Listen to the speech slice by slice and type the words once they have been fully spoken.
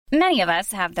Many of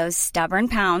us have those stubborn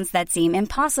pounds that seem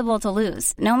impossible to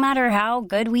lose, no matter how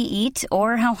good we eat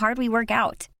or how hard we work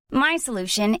out. My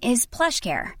solution is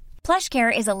PlushCare.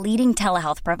 PlushCare is a leading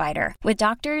telehealth provider with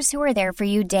doctors who are there for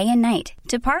you day and night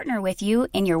to partner with you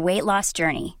in your weight loss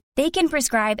journey. They can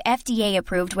prescribe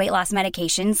FDA-approved weight loss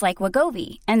medications like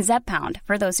Wegovy and Zepbound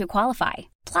for those who qualify.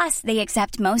 Plus, they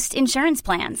accept most insurance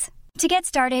plans. To get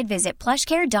started, visit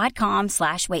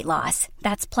plushcare.com/weightloss.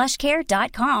 That's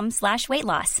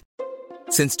plushcare.com/weightloss.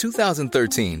 Since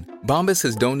 2013, Bombas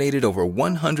has donated over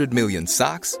 100 million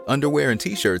socks, underwear, and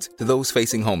T-shirts to those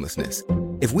facing homelessness.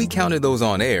 If we counted those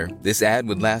on air, this ad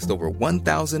would last over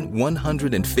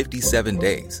 1,157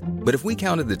 days. But if we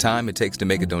counted the time it takes to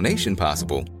make a donation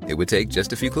possible, it would take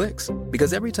just a few clicks.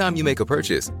 Because every time you make a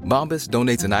purchase, Bombas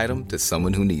donates an item to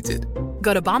someone who needs it.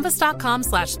 Go to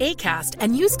bombas.com/ACAST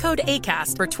and use code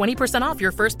ACAST for 20% off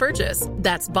your first purchase.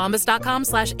 That's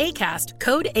bombas.com/ACAST,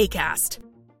 code ACAST.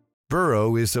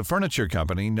 Burrow is a furniture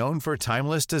company known for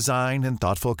timeless design and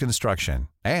thoughtful construction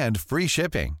and free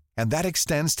shipping, and that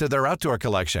extends to their outdoor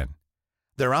collection.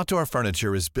 Their outdoor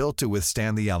furniture is built to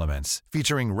withstand the elements,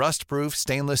 featuring rust-proof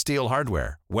stainless steel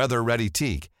hardware, weather-ready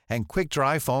teak, and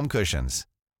quick-dry foam cushions.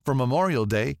 For Memorial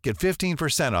Day, get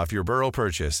 15% off your Burrow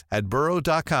purchase at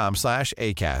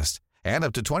burrow.com/ACAST and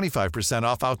up to 25%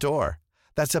 off outdoor.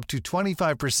 That's up to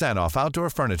 25% off outdoor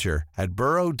furniture at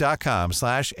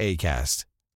burrow.com/ACAST.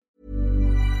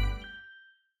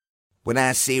 When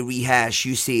I say rehash,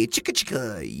 you say chicka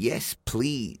chicka. Yes,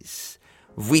 please.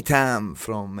 Witam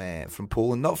from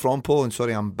Poland. Not from Poland,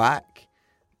 sorry, I'm back.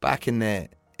 Back in the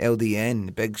LDN,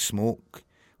 the big smoke.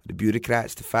 The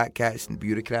bureaucrats, the fat cats and the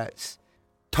bureaucrats.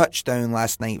 Touchdown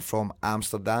last night from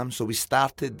Amsterdam. So we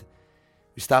started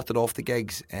off the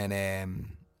gigs in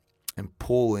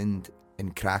Poland,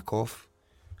 in Krakow.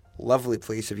 Lovely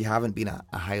place. If you haven't been, I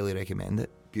highly recommend it.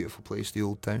 Beautiful place, the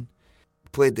old town.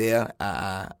 Played there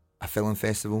at a film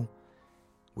festival,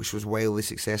 which was wildly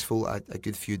successful. A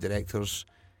good few directors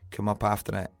come up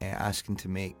after it asking to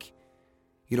make,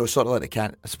 sort of like a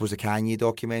Kanye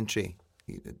documentary,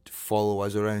 follow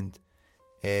us around.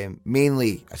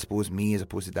 Mainly, I suppose, me as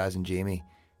opposed to Daz and Jamie.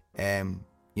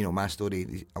 My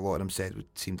story, a lot of them said,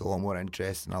 seemed a lot more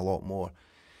interesting, a lot more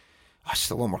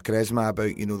charisma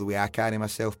about, the way I carry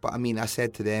myself. But I mean, I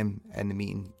said to them in the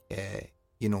meeting,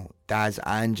 Daz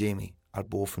and Jamie are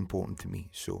both important to me,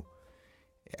 so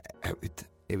it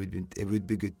would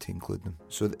be good to include them.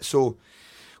 So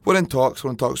we're in talks. We're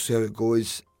in talks to see how it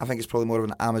goes. I think it's probably more of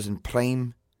an Amazon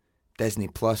Prime, Disney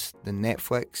Plus than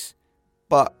Netflix.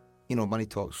 But money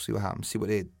talks. We'll see what happens. See what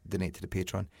they donate to the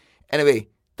Patreon. Anyway,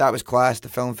 that was class. The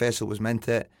film festival was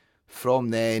minted. From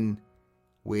then,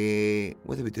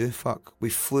 what did we do? Fuck, we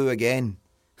flew again.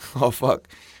 Oh fuck,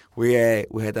 we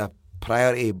had a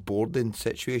priority boarding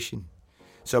situation.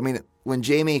 So I mean, when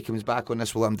Jamie comes back on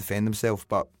this, we'll let him defend himself.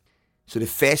 But so the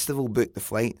festival booked the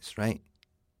flights, right?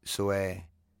 So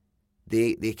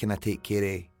they kind of take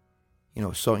care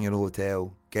of, sorting your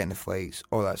hotel, getting the flights,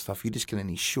 all that stuff. You just kind of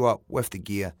need to show up with the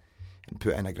gear and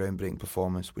put in a groundbreaking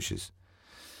performance, which is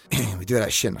we do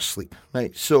that shit in our sleep,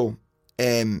 right? So,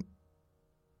 but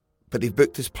they've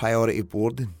booked this priority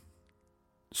boarding.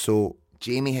 So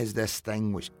Jamie has this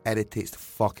thing which irritates the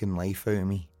fucking life out of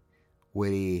me,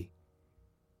 where he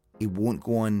won't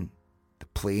go on the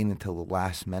plane until the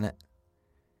last minute.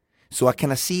 So I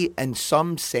kind of see, in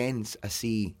some sense, I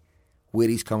see where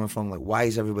he's coming from. Like, why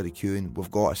is everybody queuing?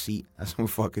 We've got a seat. That's what we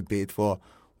fucking paid for.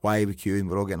 Why are we queuing?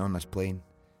 We're all getting on this plane.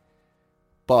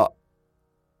 But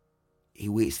he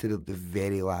waits till the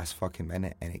very last fucking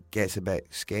minute, and it gets a bit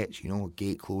sketch,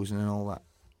 gate closing and all that.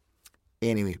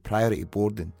 Anyway, priority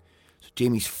boarding. So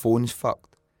Jamie's phone's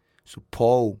fucked. So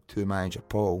Paul, tour manager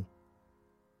Paul,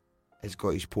 has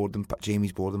got his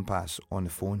Jamie's boarding pass on the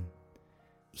phone.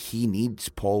 He needs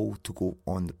Paul to go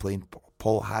on the plane.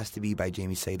 Paul has to be by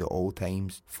Jamie's side at all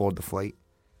times for the flight.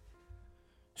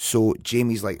 So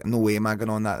Jamie's like, no way am I going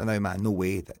on that now, man. No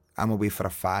way. I'm away for a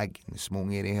fag in the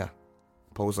smoking area here.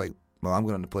 Paul's like, well, I'm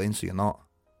going on the plane, so you're not.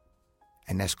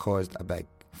 And this caused a big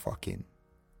fucking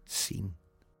scene.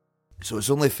 So it's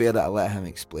only fair that I let him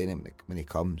explain it when he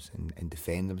comes and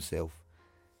defend himself.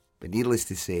 But needless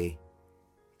to say,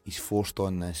 he's forced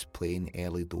on this plane,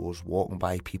 early doors, walking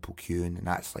by people queuing, and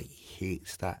that's like, he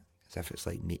hates that. As if it's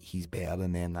like, he's better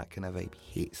than them, that kind of vibe.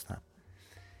 He hates that.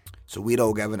 So we're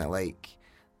all giving it like,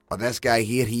 oh, this guy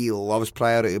here, he loves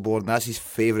priority boarding. That's his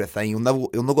favourite thing. He'll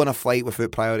not go on a flight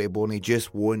without priority boarding. He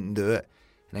just won't do it.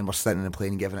 And then we're sitting in the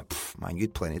plane and giving it, man,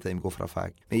 you'd plenty of time to go for a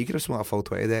fag. Man, you could have smoked a full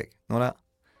 20 deck. Know that?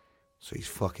 So he's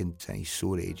so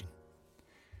raging.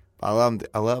 But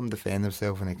I let him defend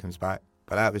himself when he comes back.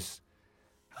 But that was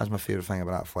That's my favourite thing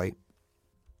about that flight.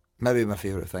 Maybe my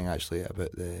favourite thing actually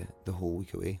about the whole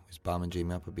week away was Bam and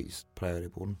Jamie Applebee's priority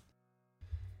boarding.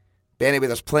 But anyway,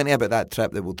 there's plenty about that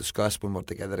trip that we'll discuss when we're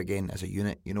together again as a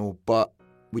unit, you know, but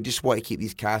we just want to keep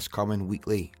these casts coming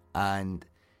weekly, and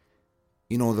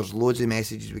you know, there's loads of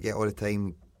messages we get all the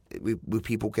time with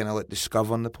people kind of like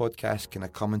discovering the podcast, kind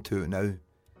of coming to it now.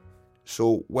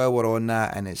 So while we're on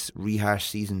that, and it's rehash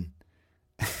season,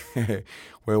 while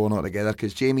we're not together,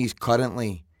 because Jamie's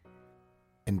currently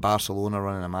in Barcelona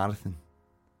running a marathon,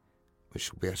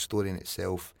 which will be a story in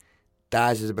itself.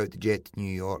 Daz is about to jet to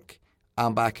New York.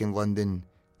 I'm back in London,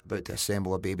 about to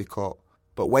assemble a baby cot.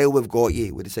 But while we've got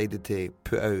you, we decided to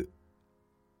put out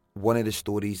one of the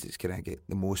stories that's going to get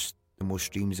the most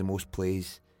streams, the most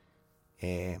plays.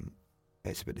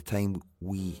 It's about the time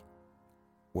we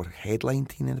were headlining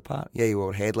Tea in the Park. Yeah, we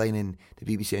were headlining the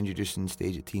BBC Introducing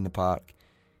stage at Tea in the Park.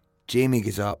 Jamie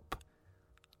goes up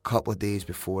a couple of days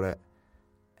before it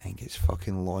and gets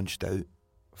fucking launched out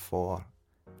for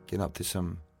getting up to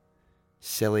some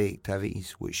silly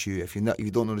activities, which if you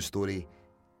don't know the story,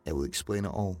 it will explain it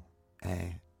all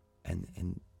in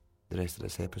the rest of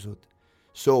this episode.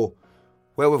 So,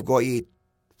 well, we've got you.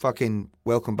 Fucking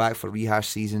welcome back for rehash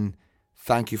season.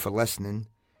 Thank you for listening.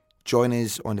 Join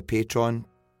us on the Patreon,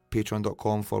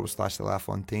 patreon.com/The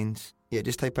LaFontaines. Yeah,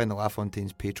 just type in The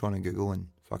LaFontaines Patreon on Google and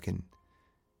fucking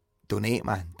donate,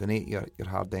 man. Donate your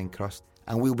hard-earned crust.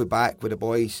 And we'll be back with the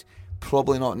boys,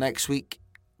 probably not next week,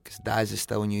 because Daz is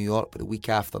still in New York, but the week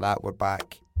after that, we're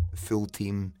back, full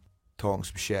team, talking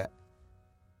some shit.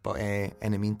 But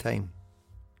in the meantime,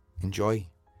 enjoy.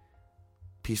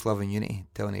 Peace, love, and unity.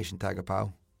 Tell a nation, tag a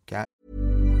pal. Cat.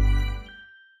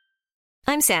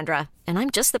 I'm Sandra, and I'm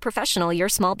just the professional your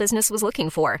small business was looking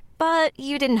for. But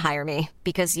you didn't hire me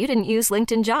because you didn't use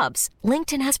LinkedIn Jobs.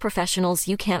 LinkedIn has professionals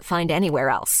you can't find anywhere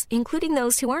else, including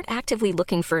those who aren't actively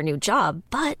looking for a new job,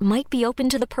 but might be open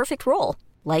to the perfect role,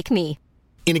 like me.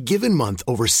 In a given month,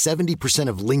 over 70%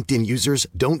 of LinkedIn users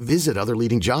don't visit other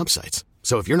leading job sites.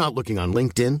 So if you're not looking on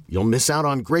LinkedIn, you'll miss out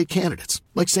on great candidates,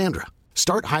 like Sandra.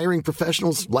 Start hiring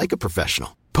professionals like a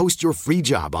professional. Post your free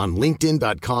job on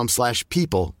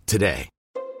linkedin.com/people today.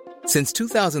 Since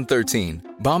 2013,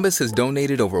 Bombas has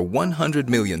donated over 100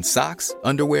 million socks,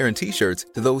 underwear, and T-shirts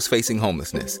to those facing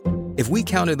homelessness. If we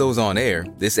counted those on air,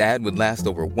 this ad would last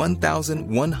over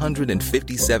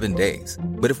 1,157 days.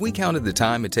 But if we counted the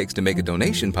time it takes to make a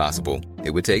donation possible,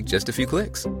 it would take just a few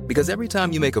clicks. Because every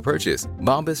time you make a purchase,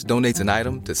 Bombas donates an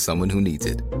item to someone who needs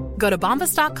it. Go to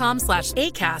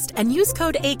bombas.com/ACAST and use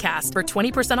code ACAST for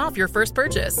 20% off your first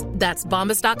purchase. That's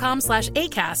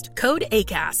bombas.com/ACAST, code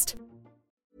ACAST.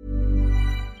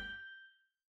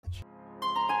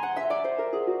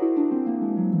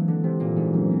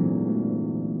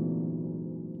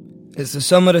 It's the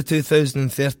summer of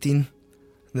 2013.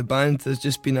 The band has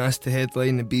just been asked to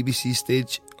headline the BBC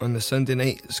stage on the Sunday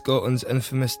night at Scotland's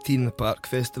infamous Tea in the Park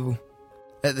festival.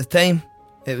 At the time,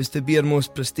 it was to be our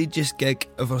most prestigious gig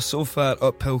of our so far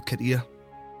uphill career.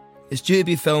 It's due to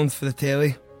be filmed for the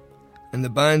telly, and the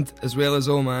band, as well as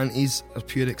all my aunties, are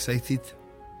pure excited.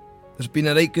 There's been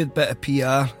a right good bit of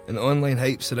PR and online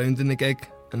hype surrounding the gig,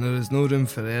 and there is no room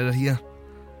for error here.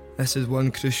 This is one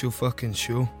crucial fucking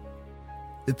show.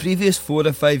 The previous 4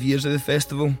 or 5 years of the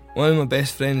festival, one of my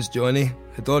best friends, Johnny,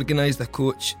 had organised a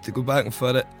coach to go back and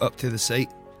forth it up to the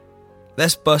site.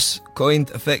 This bus, coined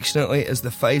affectionately as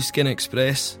the 5 Skin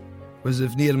Express, was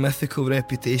of near mythical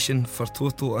reputation for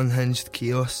total unhinged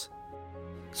chaos.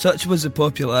 Such was the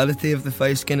popularity of the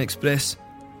 5 Skin Express,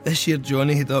 this year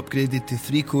Johnny had upgraded to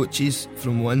 3 coaches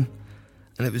from 1,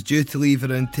 and it was due to leave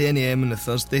around 10 AM on a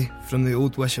Thursday from the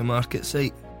Old Wishaw Market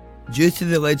site. Due to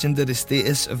the legendary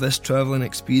status of this travelling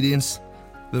experience,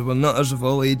 there were nutters of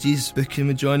all ages booking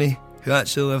with Johnny, who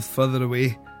actually lived further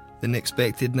away than the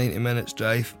expected 90 minutes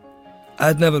drive.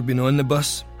 I'd never been on the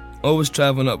bus, always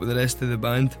travelling up with the rest of the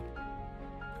band.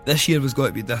 This year was got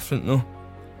to be different though.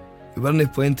 We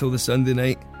weren't playing till the Sunday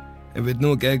night, and we had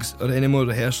no gigs or any more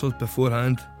rehearsals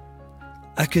beforehand.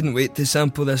 I couldn't wait to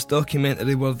sample this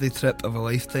documentary-worthy trip of a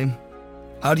lifetime.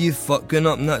 Are you fuck going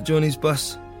up in that Johnny's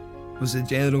bus? Was the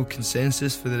general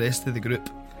consensus for the rest of the group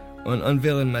on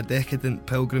unveiling my decadent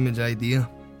pilgrimage idea.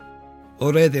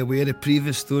 Already aware of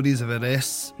previous stories of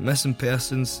arrests, missing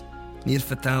persons, near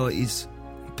fatalities,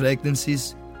 and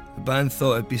pregnancies, the band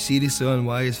thought it'd be seriously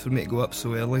unwise for me to go up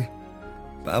so early,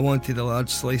 but I wanted a large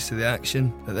slice of the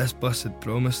action that this bus had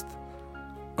promised.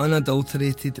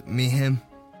 Unadulterated mayhem.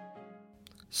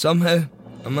 Somehow,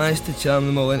 I managed to charm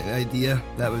them all into the idea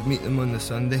that I would meet them on the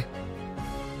Sunday.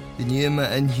 They knew in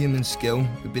my inhuman skill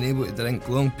we'd been able to drink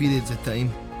long periods of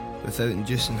time without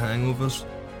inducing hangovers.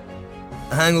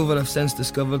 A hangover I've since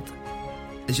discovered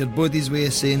is your body's way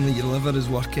of saying that your liver is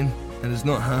working and is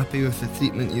not happy with the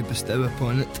treatment you bestow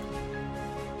upon it.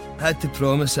 I had to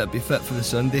promise I'd be fit for the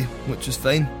Sunday, which was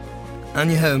fine. I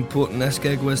knew how important this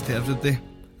gig was to everybody,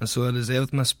 and so I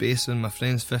reserved my space on my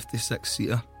friend's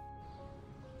 56-seater.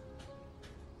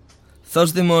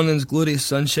 Thursday morning's glorious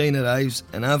sunshine arrives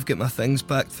and I've got my things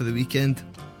packed for the weekend.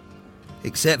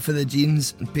 Except for the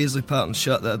jeans and Paisley pattern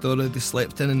shirt that I'd already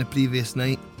slept in the previous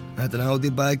night, I had an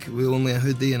Aldi bag with only a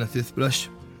hoodie and a toothbrush.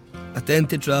 I tend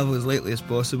to travel as lightly as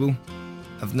possible.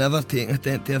 I've never taken a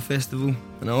tent to a festival,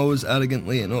 and I always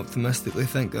arrogantly and optimistically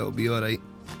think it'll be alright.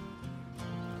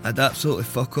 I had absolutely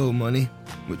fuck all money,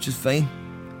 which is fine.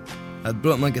 I'd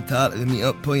brought my guitar to the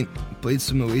meet-up point and played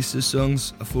some Oasis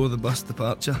songs before the bus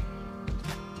departure.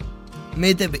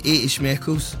 Made it with 80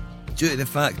 schmeckles, due to the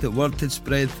fact that word had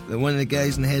spread that one of the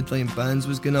guys in the headline bands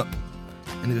was going up,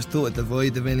 and he was totally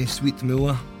devoid of any sweet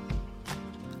moolah.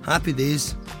 Happy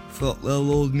days, thought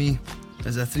little old me,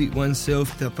 as I treat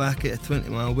oneself to a packet of 20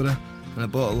 Marlboro and a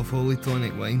bottle of Holy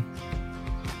Tonic wine.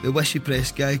 The Wishy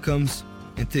Press guy comes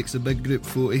and takes a big group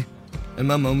photo, and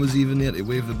my mum was even there to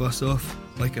wave the bus off,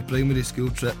 like a primary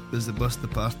school trip as the bus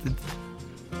departed.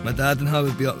 My dad and her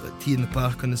would be up at tea in the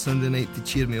park on the Sunday night to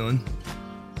cheer me on.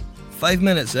 5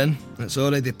 minutes in, and it's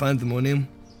already pandemonium.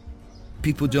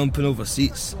 People jumping over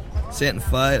seats, setting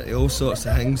fire to all sorts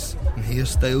of things and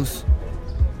hairstyles.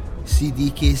 CD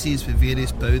cases with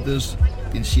various powders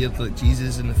being shared like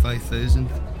Jesus in the 5000.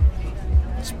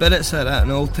 Spirits are at an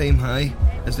all-time high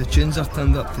as the tunes are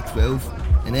turned up to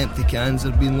 12 and empty cans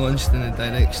are being launched in the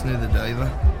direction of the driver.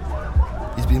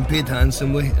 He's been paid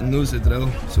handsomely and knows the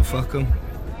drill, so fuck him.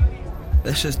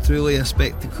 This is truly a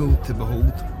spectacle to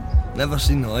behold. Never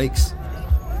seen the likes.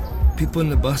 People on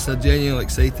the bus are genuinely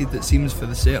excited, it seems, for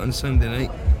the set on Sunday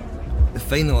night. The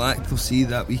final act we'll see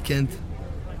that weekend.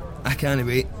 I can't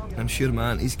wait. I'm sure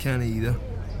my aunties can't either.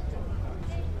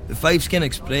 The Five Skin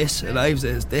Express arrives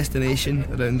at its destination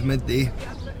around midday,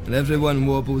 and everyone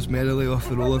wobbles merrily off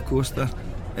the roller coaster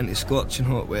into scorching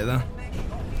hot weather.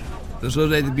 There's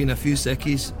already been a few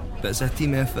sickies, but it's a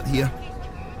team effort here,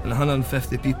 and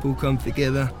 150 people come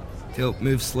together to help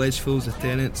move sledgefuls of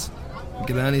tenants,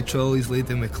 granny trolleys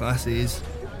laden with Class A's.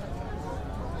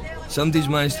 Somebody's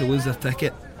managed to lose their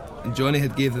ticket, and Johnny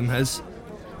had gave them his,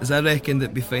 as I reckoned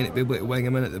it'd be fine to be able to wing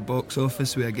him in at the box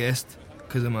office with a guest,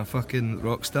 because I'm a fucking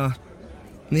rock star.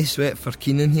 No sweat for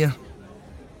Keenan here.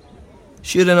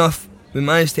 Sure enough, we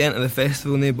managed to enter the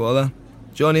festival, no bother.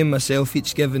 Johnny and myself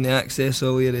each given the access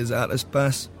all areas artist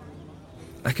pass.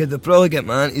 I could have probably get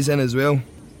my aunties in as well,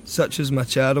 such as my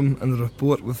charm and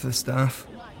rapport with the staff.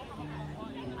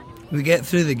 We get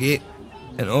through the gate,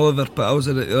 and all of our pals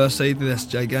are at the other side of this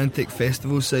gigantic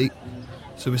festival site,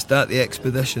 so we start the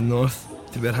expedition north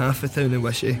to where half the town of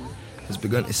Wishy has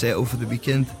begun to settle for the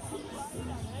weekend.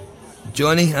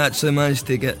 Johnny actually managed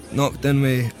to get knocked in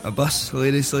with a bus,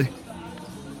 hilariously.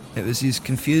 It was his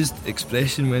confused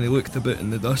expression when he looked about in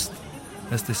the dust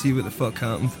as to see what the fuck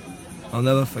happened. I'll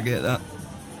never forget that.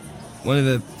 One of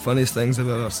the funniest things I've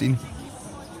ever seen.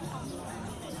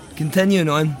 Continuing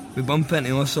on, we bump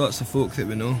into all sorts of folk that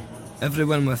we know,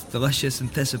 everyone with delicious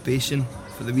anticipation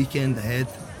for the weekend ahead.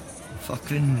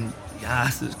 Fucking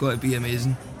yes, it's got to be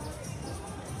amazing.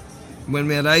 When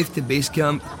we arrived to base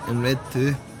camp in Red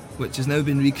 2, which has now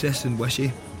been rechristened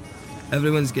Wishy,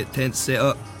 everyone's got tents set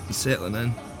up and settling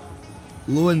in.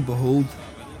 Lo and behold,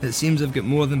 it seems I've got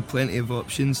more than plenty of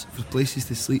options for places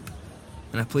to sleep,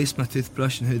 and I placed my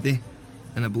toothbrush and hoodie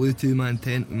in a blue two-man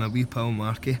tent with my wee pal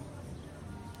Marky.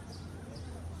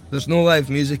 There's no live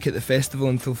music at the festival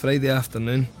until Friday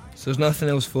afternoon, so there's nothing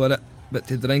else for it but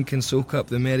to drink and soak up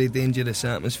the merry, dangerous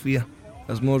atmosphere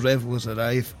as more revellers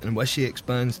arrive and Wishy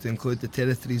expands to include the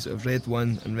territories of Red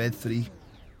 1 and Red 3.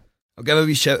 I'll give a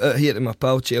wee shout out here to my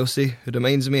pal Chelsea, who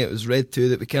reminds me it was Red 2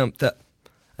 that we camped at,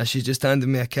 as she just handed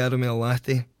me a caramel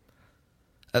latte.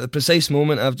 At the precise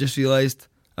moment I've just realised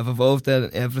I've evolved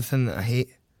into everything that I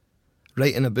hate.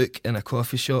 Writing a book in a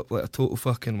coffee shop like a total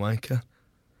fucking wanker.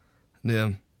 Now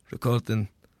I'm recording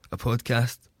a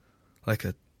podcast like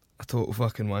a total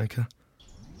fucking wanker.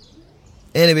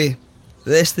 Anyway,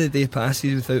 the rest of the day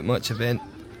passes without much event.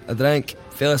 I drank,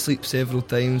 fell asleep several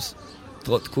times,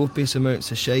 talked copious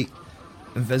amounts of shite,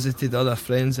 and visited other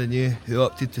friends I knew who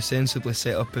opted to sensibly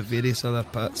set up at various other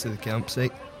parts of the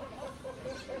campsite.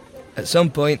 At some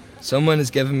point, someone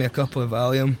has given me a couple of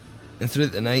Valium, and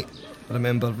throughout the night, I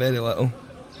remember very little.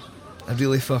 I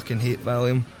really fucking hate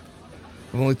Valium.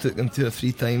 I've only took them 2 or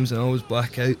 3 times and I always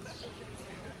black out.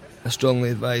 I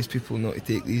strongly advise people not to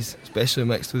take these, especially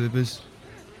mixed with the booze.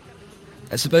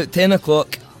 It's about 10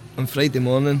 o'clock on Friday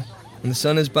morning, and the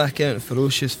sun is back out in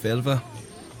ferocious fervour.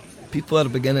 People are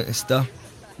beginning to stir,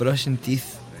 brushing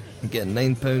teeth and getting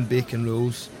 £9 bacon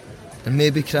rolls and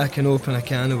maybe cracking open a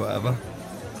can of whatever.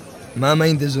 My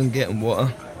mind is on getting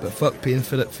water, but fuck paying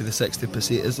for it for the 60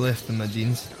 pesetas left in my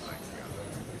jeans.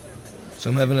 So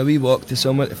I'm having a wee walk to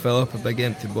somewhere to fill up a big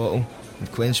empty bottle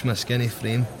and quench my skinny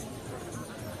frame.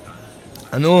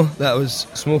 I know that I was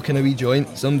smoking a wee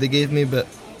joint somebody gave me, but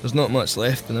there's not much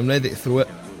left and I'm ready to throw it.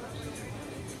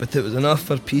 But it was enough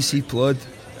for PC Plod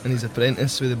and his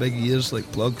apprentice with the big ears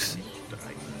like plugs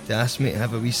to ask me to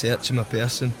have a wee search of my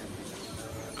person.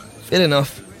 Fair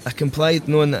enough, I complied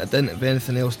knowing that I didn't have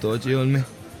anything else dodgy on me.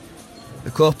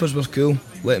 The coppers were cool,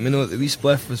 letting me know that the wee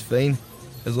spliff was fine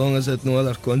as long as I had no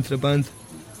other contraband.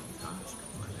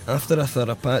 After a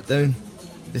thorough pat down,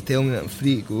 they tell me that I'm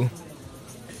free to go.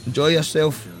 Enjoy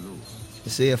yourself, they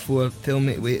say afore telling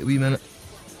me to wait a wee minute.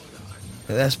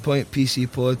 At this point,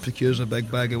 PC Pod procures a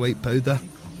big bag of white powder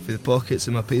for the pockets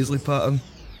of my paisley pattern.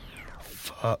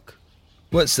 Fuck.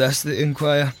 What's this, they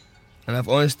inquire? And I've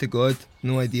honest to God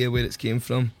no idea where it's came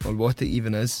from or what it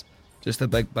even is. Just a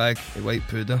big bag of white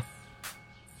powder.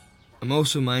 I'm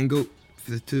also mangled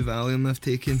for the 2 Valium I've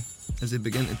taken as they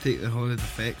begin to take their horrid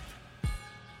effect.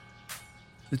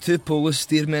 The 2 Polos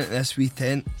steer me into this wee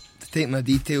tent to take my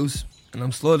details, and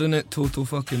I'm slaughtering out total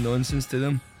fucking nonsense to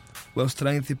them whilst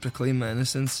trying to proclaim my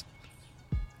innocence.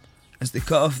 As they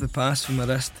cut off the pass from my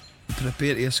wrist and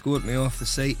prepare to escort me off the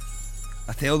site,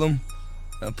 I tell them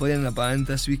that I'm playing in a band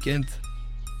this weekend.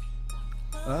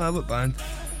 What band?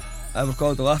 We're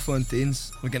called the La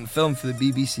Fontaines. We're getting filmed for the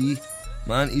BBC.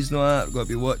 My aunties know that, I've got to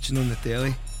be watching on the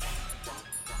telly.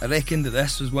 I reckoned that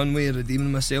this was one way of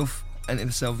redeeming myself into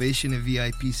the salvation of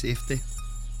VIP safety.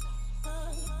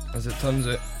 As it turns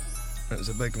out, it was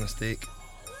a big mistake.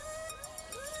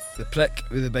 The prick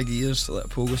with the big ears like a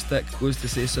pogo stick goes to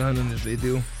say something on his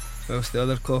radio, whilst the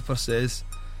other copper says,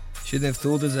 "Shouldn't have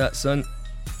told us that, son."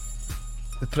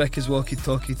 The prick is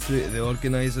walkie-talkie through to the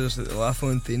organisers that the La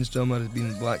Fontaine's drummer has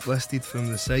been blacklisted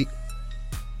from the site.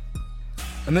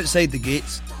 I'm outside the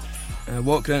gates and I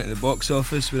walk round to the box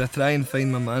office where I try and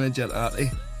find my manager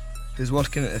Artie, who's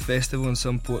working at the festival in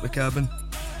some porta cabin.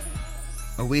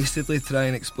 I wastedly try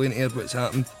and explain to her what's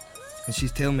happened, and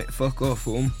she's telling me to fuck off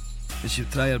home, but she'll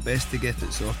try her best to get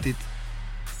it sorted.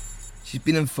 She's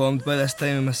been informed by this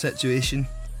time of my situation.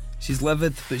 She's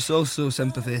livid, but she's also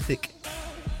sympathetic.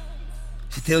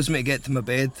 She tells me to get to my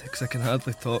bed because I can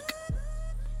hardly talk.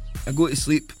 I go to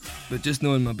sleep, but just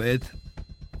know in my bed.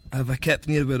 I have a kip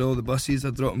near where all the buses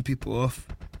are dropping people off.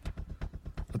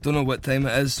 I don't know what time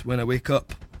it is when I wake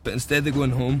up, but instead of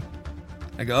going home,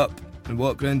 I get up and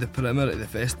walk round the perimeter of the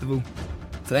festival,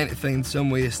 trying to find some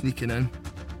way of sneaking in.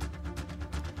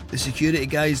 The security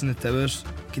guys in the towers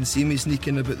can see me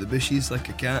sneaking about the bushes like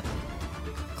a cat,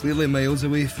 clearly miles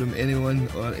away from anyone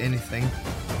or anything.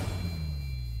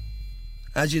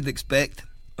 As you'd expect,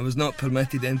 I was not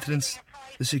permitted entrance.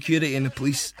 The security and the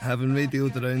police having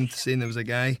radioed around saying there was a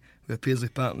guy with a paisley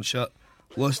pattern shirt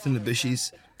lost in the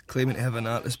bushes claiming to have an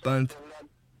artist band.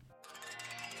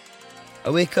 I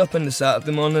wake up on the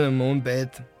Saturday morning in my own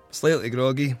bed, slightly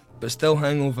groggy but still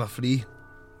hangover free.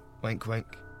 Wink wink.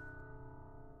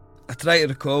 I try to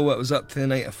recall what was up to the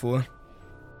night before.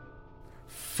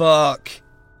 Fuck.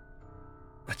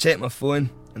 I check my phone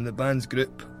and the band's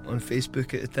group on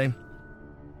Facebook at the time.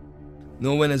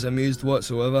 No one is amused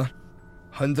whatsoever.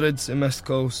 Hundreds of missed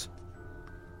calls.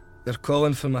 They're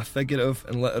calling for my figurative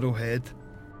and literal head.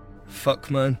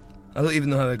 Fuck man, I don't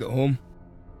even know how I got home.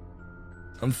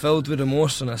 I'm filled with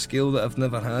remorse on a scale that I've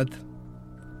never had.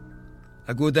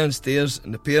 I go downstairs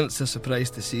and the parents are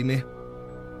surprised to see me.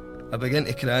 I begin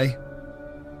to cry,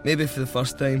 maybe for the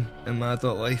first time in my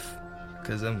adult life,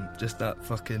 because I'm just that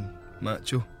fucking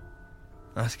macho.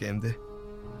 Ask MD.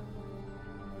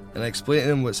 And I explain to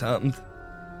them what's happened.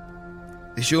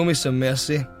 They show me some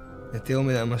mercy. They tell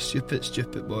me that I'm a stupid,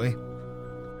 stupid boy.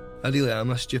 I really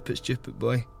am a stupid, stupid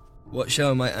boy. What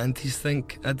shall my aunties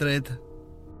think, I dread?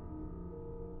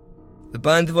 The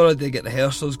band have already got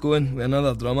rehearsals going with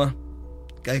another drummer,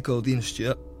 a guy called Ian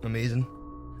Stewart, amazing,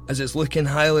 as it's looking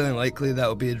highly unlikely that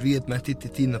I'll be readmitted to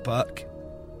Tea in the Park.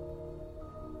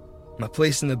 My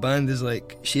place in the band is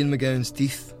like Shane McGowan's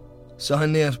teeth,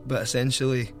 something there but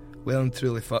essentially well and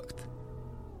truly fucked.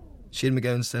 Shane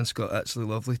McGowan's since got actually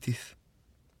lovely teeth.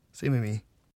 Same with me.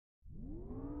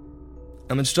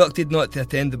 I'm instructed not to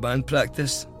attend the band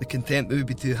practice, the contempt would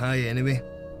be too high anyway.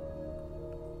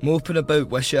 Moping about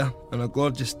Wisha on a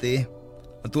gorgeous day,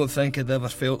 I don't think I'd ever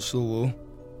felt so low.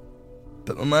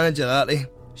 But my manager Artie,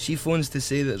 she phones to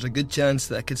say that there's a good chance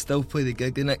that I could still play the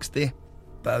gig the next day,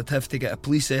 but I would have to get a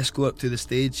police escort to the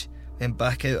stage then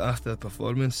back out after the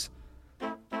performance,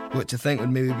 which I think would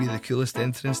maybe be the coolest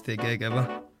entrance to a gig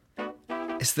ever.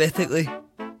 Aesthetically,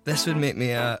 this would make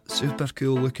me a super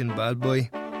cool looking bad boy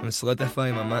and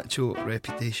solidify my macho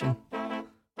reputation.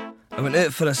 I went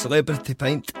out for a celebrity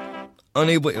pint,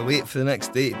 unable to wait for the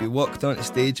next day to be walked onto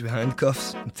stage with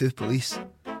handcuffs and 2 police,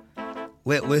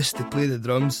 let loose to play the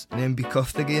drums and then be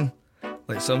cuffed again,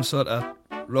 like some sort of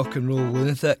rock and roll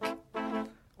lunatic.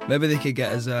 Maybe they could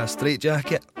get us a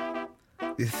straitjacket.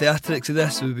 The theatrics of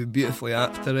this would be beautifully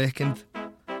apt, I reckoned.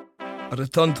 I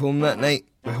returned home that night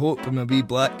with hope in my wee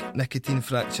black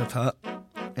nicotine-fractured hat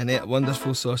and ate a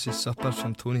wonderful sausage supper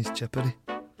from Tony's Chippery.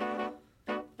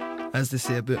 As they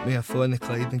say about me, I fall in the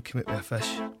Clyde and come out with a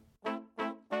fish.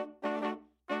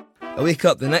 I wake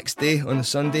up the next day on the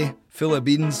Sunday full of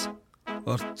beans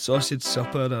or sausage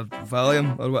supper or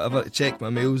Valium or whatever to check my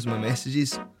mails and my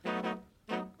messages.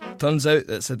 Turns out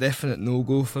it's a definite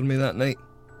no-go for me that night.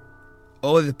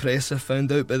 All of the press have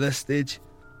found out by this stage,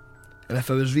 and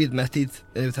if I was readmitted,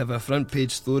 they would have a front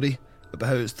page story about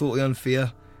how it's totally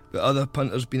unfair with other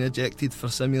punters being ejected for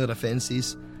similar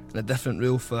offences and a different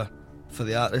rule for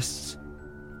the artists.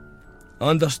 I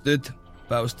understood,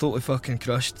 but I was totally fucking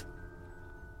crushed.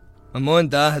 My mum and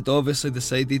dad had obviously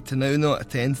decided to now not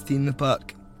attend Tea in the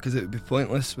Park because it would be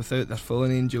pointless without their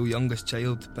fallen angel youngest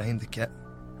child behind the kit.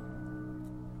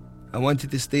 I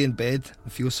wanted to stay in bed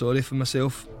and feel sorry for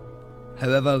myself.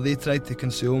 However, they tried to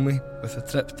console me with a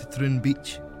trip to Troon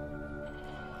Beach.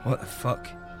 What the fuck?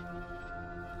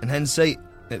 In hindsight,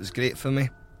 it was great for me.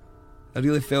 I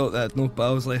really felt that I had no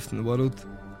pals left in the world.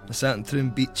 I sat in Troon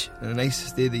Beach on the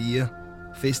nicest day of the year,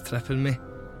 face tripping me,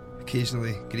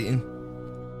 occasionally greeting.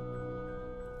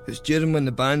 It was during when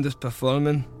the band was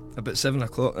performing, about 7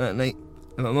 o'clock that night,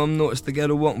 and my mum noticed a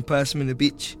girl walking past me on the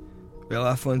beach with a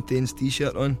La Fontaine's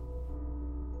t-shirt on.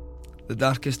 The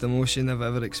darkest emotion I've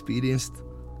ever experienced.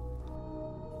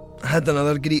 I had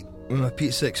another greet when my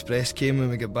Pizza Express came when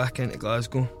we got back into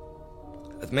Glasgow.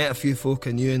 I'd met a few folk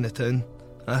I knew in the town,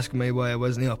 asking me why I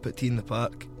wasn't up at Tea in the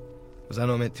Park. Was I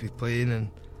not meant to be playing? And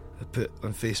I put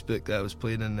on Facebook that I was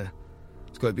playing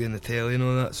it's got to be in the telly and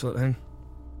all that sort of thing.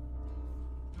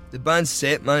 The band's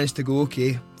set managed to go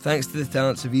okay, thanks to the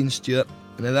talents of Ian Stewart,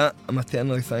 and of that I'm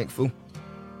eternally thankful.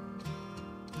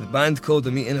 The band called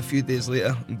a meeting a few days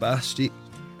later in Bath Street,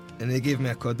 and they gave me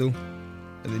a cuddle,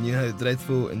 and they knew how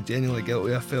dreadful and genuinely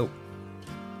guilty I felt.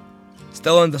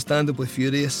 Still understandably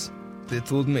furious, they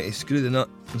told me to screw the nut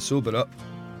and sober up.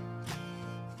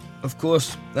 Of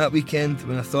course, that weekend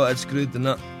when I thought I'd screwed the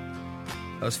nut,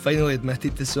 I was finally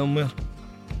admitted to somewhere.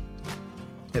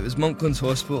 It was Monklands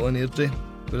Hospital in Airdrie,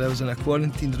 where I was in a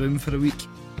quarantined room for a week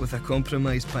with a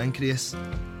compromised pancreas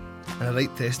and a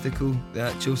right testicle the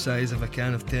actual size of a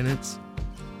can of Tennent's.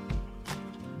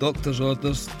 Doctor's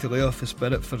orders to lay off the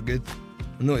spirit for good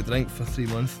and not to drink for 3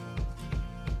 months.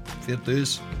 Fair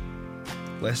dues.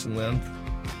 Lesson learned.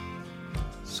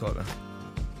 Sorta.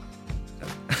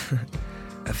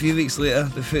 A few weeks later,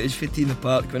 the footage for Tea in the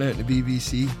Park went out to the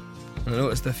BBC, and I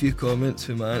noticed a few comments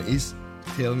from my aunties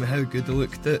telling me how good I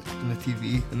looked at on the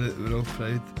TV and that they were all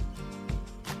proud.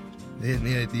 They had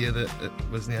no idea that it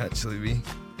wasn't actually me.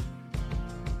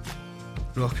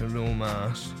 Rock and roll my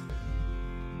arse.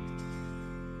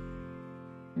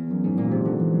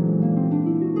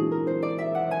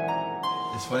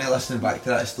 It's funny listening back to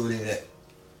that story that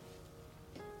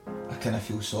I kind of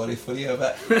feel sorry for you a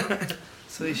bit.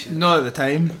 So you should. Not at the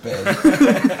time. But at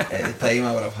the time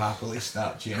I would have happily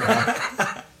snapped you in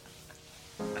half.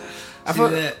 I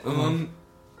thought that my mum,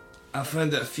 I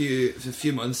found it a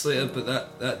few months later,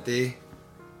 but that day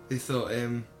they thought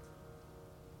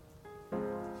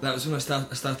that was when I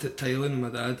started tiling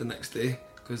with my dad the next day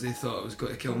because they thought I was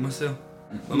going to kill myself.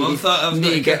 My mum thought I was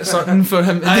going to get something for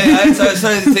him to do. So I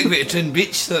decided to take me to Troon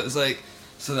Beach, so it was like,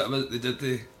 so that was, they did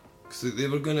because they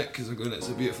were going it because they're going it's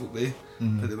a beautiful day,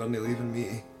 but they weren't leaving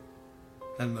me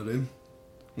in my room.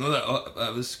 No,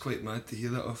 that was quite mad to hear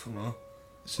that off of Ma.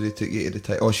 So they took you to the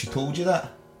title. Oh, she told you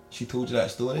that? She told you that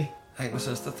story? I think my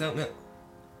sister told me it.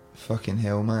 Fucking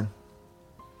hell, man.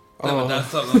 My dad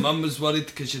thought my mum was worried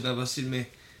because she'd never seen me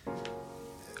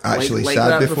actually like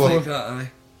sad that before. like that,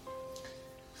 aye.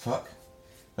 Fuck.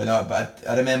 But no, but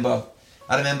I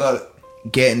remember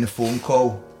getting the phone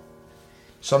call.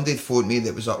 Somebody had phoned me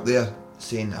that was up there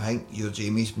saying, I think your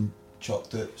Jamie's been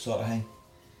chopped out, sort of thing.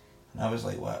 And I was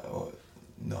like, what? Oh,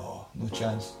 no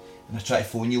chance. And I tried to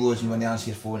phone you loads and you wouldn't answer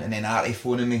your phone, and then Artie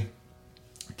phoning me,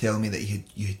 telling me that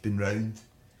you had been round,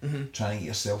 trying to get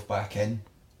yourself back in.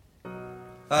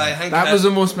 I think that was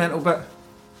the most mental bit.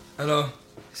 I know.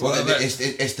 Well,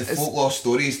 it's the folklore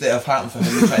stories that have happened for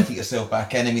him to try to get yourself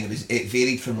back in. I mean, it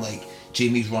varied from like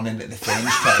Jamie's running at the fence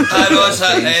trying to I know,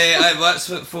 fence. that's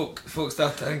what folk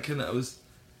started thinking, that I was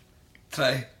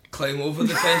trying to climb over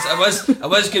the fence. I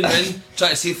was going in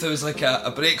trying to see if there was like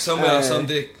a break somewhere or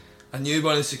somebody. I knew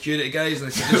one of the security guys.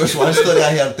 And There was one story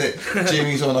I heard that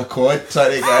Jamie's on a quad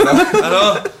trying to get in. I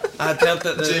know. I'd heard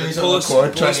that Jamie's the on a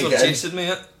quad trying to were get in. chasing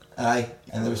me. Aye,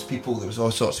 and there was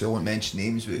all sorts of, I won't mention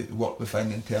names, but worked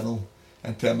within internal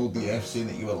DF saying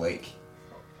that you were like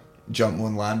jumping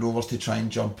on Land Rovers to try and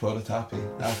jump over the top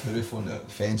of the roof on the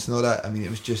fence and all that. I mean, it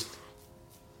was just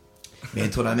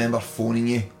mental. I remember phoning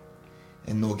you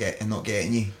and not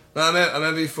getting you. No, I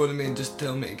remember you phoning me and just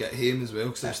telling me to get home as well,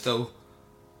 because I was still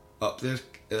up there.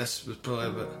 This was probably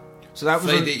about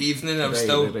Friday evening. I was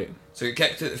right. So I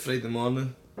kicked it the Friday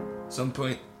morning at some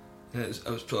point, and I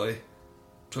was probably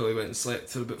went and slept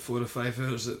for about 4 or 5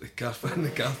 hours at the car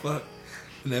park,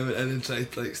 and then went in and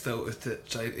tried to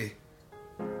try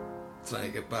to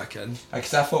get back in.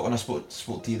 Because I thought when I spoke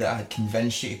to you that I had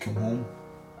convinced you to come home.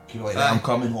 You were like, I'm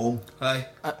coming home. Aye.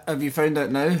 Have you found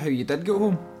out now how you did go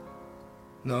home?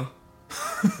 No.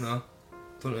 No.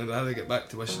 Don't remember how I get back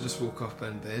to. I should just woke up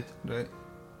in bed. Right.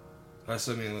 That's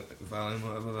what I mean, like Valium,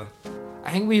 whatever.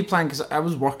 I think we had planned, because I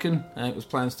was working, and it was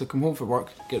plans to come home for work,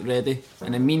 get ready,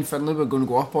 and then me and Finlay were going to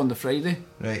go up on the Friday.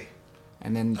 Right.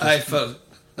 And then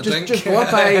just go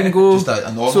up and go. Just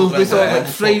a normal so we drink,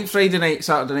 thought like Friday night,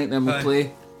 Saturday night, then we'll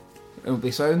play. It'll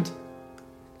be sound.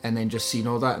 And then just seeing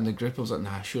all that in the group, I was like,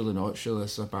 nah, surely not. Surely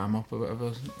this is a bam up or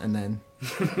whatever. And then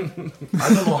I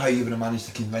don't know how you would have managed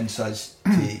to convince us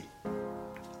to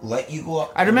let you go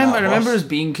up. I remember us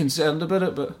being concerned about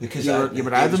it, but because you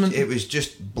were adamant. It was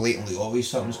just blatantly obvious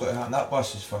something's got to happen. That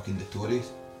bus is fucking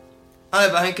notorious.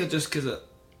 But I think it just because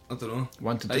I don't know.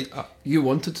 You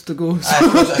wanted to go.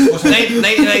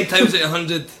 99 times out of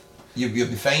 100. You'll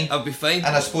be fine. I'll be fine.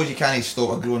 And I suppose you can't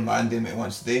stop a grown man doing what he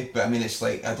wants to do. But I mean, it's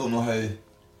like, I don't know how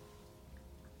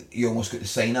you almost got the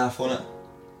sign off on it.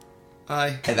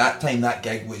 Aye. At that time, that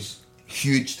gig was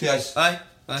huge to us. Aye.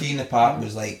 Tea in the Park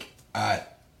was like a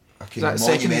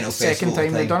monumental second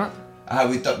time they'd done it?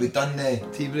 We'd done the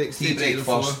tea break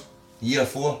first, year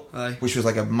 4, aye. Which was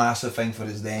like a massive thing for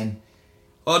us then.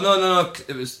 Oh no,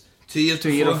 it was 2 years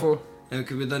before. Year 4. And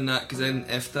we done that, because then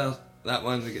after that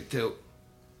one we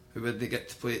wouldn't get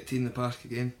to play at Tea in the Park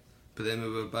again, but then we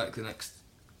were back the next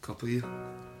couple of years.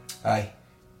 Aye.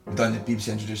 We done the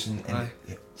BBC introducing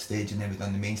stage, and then we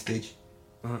done the main stage.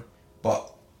 Uh-huh.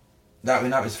 But that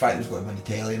was the fact it was going to be on the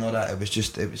telly and all that. It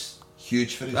was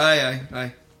huge for us.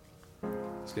 Aye.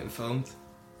 It's getting filmed.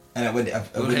 And I wouldn't.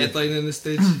 We're headlining the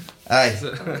stage. Aye.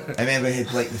 I remember we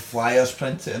had like the flyers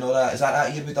printed and all that. Is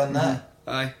that year we done that?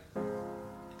 Aye.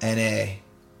 And it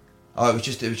was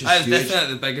just huge. It was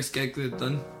definitely the biggest gig we'd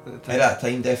done at the time. At that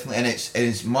time, definitely. And it's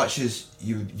as much as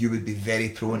you would be very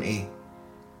prone to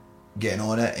getting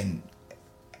on it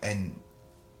and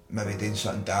maybe doing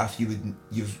something daft,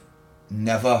 you've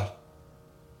never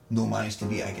managed to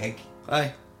be at a gig.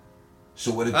 Aye.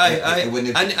 So would it? I knew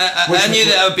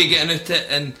that I would be getting out it,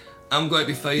 and I'm going to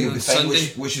be fine on Sunday.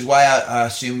 Which is why I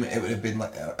assume it would have been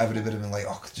like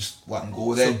just let him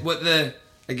go then.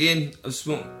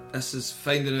 So this is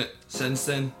finding it since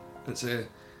then. It's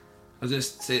I'll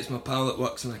just say it's my pal that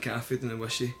works in a cafe down in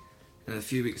Wishy, and a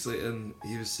few weeks later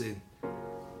he was saying,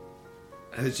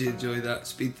 "How did you enjoy that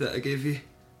speed that I gave you?"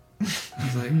 I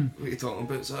was like, "What are you talking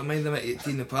about?" So I mind them at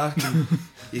 18 in the park, and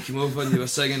you came over and you were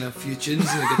singing a few tunes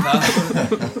on the guitar.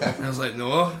 And I was like,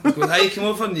 "No." He goes, "How you came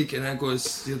over?" And I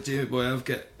goes, "You're Jamie boy, I've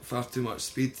got far too much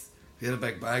speed. You had a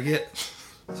big bag of it."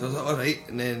 So I was like, "Alright,"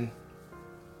 and then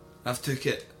I've took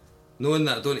it, knowing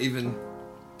that I don't even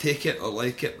take it or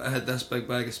like it, but I had this big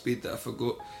bag of speed that I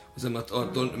forgot was in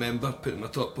don't remember, put it in my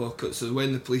top pocket. So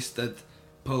when the police did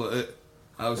pull it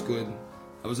out,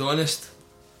 I was honest,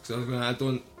 because I was going, I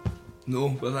don't know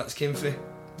where that's came from.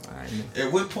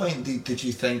 At what point did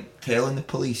you think telling the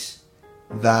police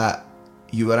that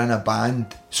you were in a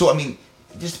band? So I mean,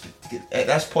 just at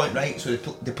this point, right? So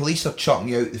the police are chucking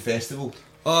you out the festival.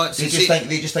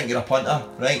 They just think you're a punter,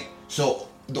 right? So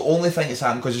the only thing that's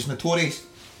happened, because it's notorious,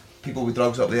 people with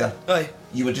drugs up there. Aye.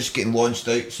 You were just getting launched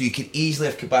out, so you could easily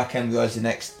have come back in with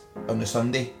us on the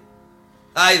Sunday.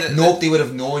 Aye. Nobody would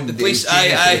have known the police.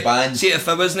 Aye. The band. See, if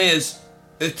I wasn't as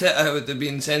out it, I would have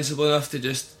been sensible enough to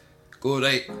just go,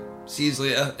 right, see you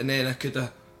later, and then I could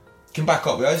have come back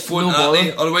up with us. Phone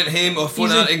Artie, or went home, or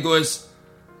phone Artie and goes,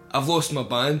 "I've lost my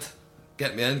band,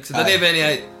 get me in," because I didn't have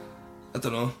any. I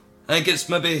don't know. I think it's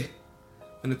maybe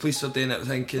when the police were doing it,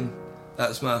 thinking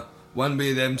that's my one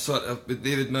way. Them sort of,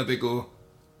 they would maybe go,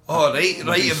 Oh, right,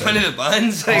 you're one of the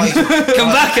bands. Like,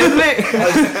 come back in, mate.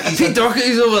 Pete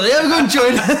Doherty's over there, go and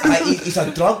join. He's a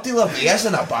drug dealer, but he is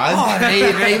in a band. Oh,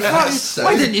 right.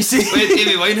 Why didn't you say? We had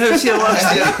Amy Winehouse here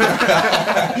last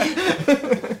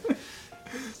year.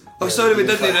 Oh, sorry, we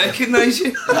didn't recognise you.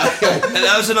 And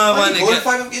that was another one to get...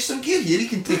 I've got some gear here you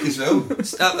can take as well.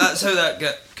 That's how that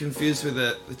got confused with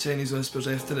the Chinese whispers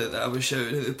after it, that I was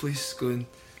shouting at the police going...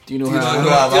 Do you know who I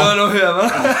am? Do you know who I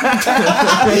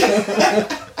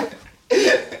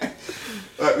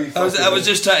am? I was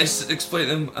just trying to explain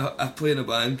to them, I play in a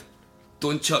band.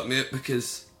 Don't chuck me out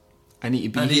because I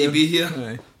need to be here.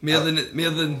 Aye. More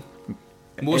than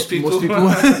most people.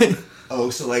 I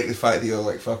also like the fact that you're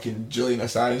like fucking Julian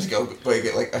Assange's girl, but you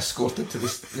get like escorted to the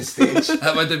stage.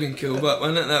 That would have been cool, but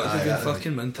wouldn't it? That would have been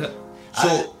fucking minted.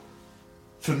 So,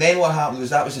 from then what happened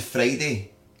was that was a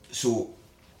Friday, so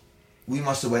we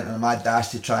must have went on a mad dash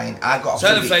to try and...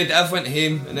 Saturday, Friday, I've went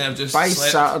home and then I've just By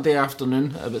slept. Saturday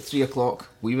afternoon, at about 3 o'clock,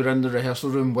 we were in the rehearsal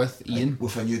room with Ian.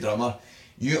 With a new drummer.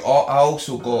 I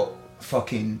also got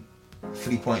fucking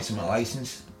 3 points in my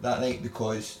licence that night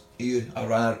because... I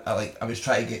was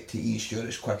trying to get to Ian Stewart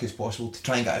as quick as possible to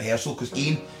try and get a rehearsal because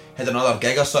Ian had another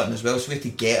gig or something as well, so we had to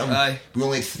get him. We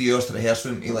only had 3 hours to rehearse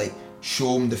with him to like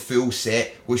show him the full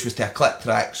set, which was to a click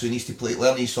track, so he needs to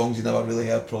learn these songs he never really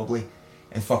heard probably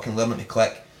and fucking learn them to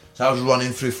click. So I was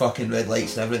running through fucking red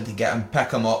lights and everything to get him, pick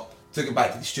him up, took him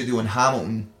back to the studio in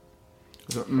Hamilton.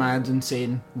 Mad,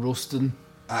 insane, roasting,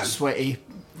 sweaty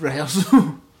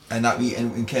rehearsal. And that week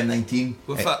in Chem 19.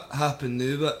 Well, if that happened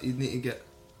now, but you'd need to get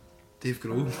Dave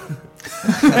Grohl.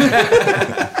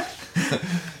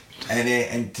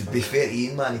 and to be fair to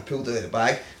Ian, man, he pulled it out of the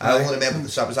bag. I only remember,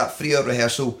 so it was that 3 hour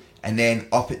rehearsal, and then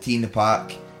up at T in the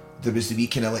Park, there was the wee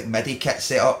kind of like MIDI kit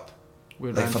set up,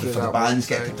 like for the bands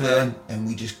get to play in, and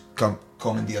we just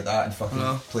commandeered that and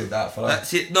fucking played that for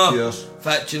That's it. No, 2 hours. In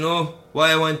fact, you know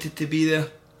why I wanted to be there?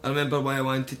 I remember why I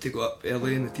wanted to go up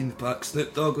early in the T in the Park.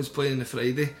 Snoop Dogg was playing on the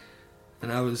Friday,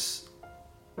 and I was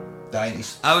dying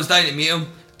to meet him.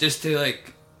 Just to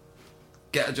like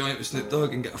get a joint with Snoop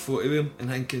Dogg and get a photo with him, and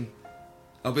thinking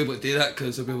I'll be able to do that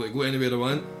because I'll be able to go anywhere I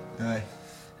want.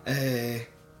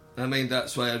 I mean,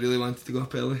 that's why I really wanted to go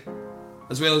up early,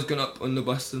 as well as going up on the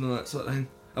bus and all that sort of thing.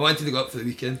 I wanted to go up for the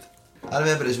weekend. I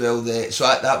remember as well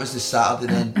that was the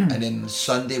Saturday then, and then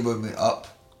Sunday when we went up.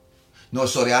 No,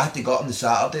 sorry, I had to go up on the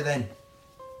Saturday then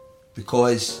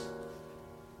because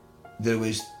there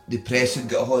was. The press had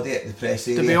got a holiday at the press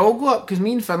area. Did we all go up? Because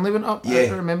me and Finlay went up. Yeah. I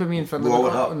remember me and Finlay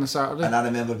went up on the Saturday. And I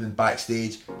remember being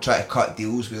backstage trying to cut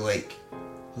deals with like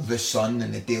The Sun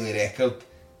and the Daily Record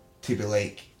to be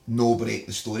like, no break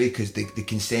the story, because the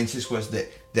consensus was that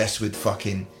this would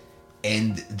fucking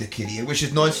end the career, which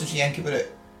is nonsense when you think about it.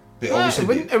 But obviously it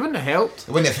wouldn't have helped.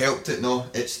 It wouldn't have helped it, no.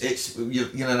 It's you're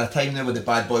in a time now with the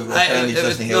bad boy rock and he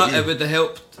doesn't help you. It would have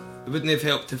helped. It wouldn't have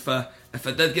helped if I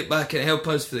did get back and help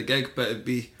us for the gig, but it'd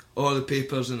be all the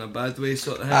papers in a bad way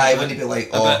sort of thing. It wouldn't be like,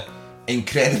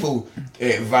 incredible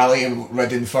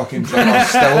Valium-ridden fucking drummer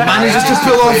still manages to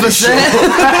pull off the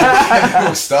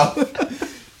set. Stuff.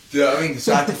 Do you know what I mean?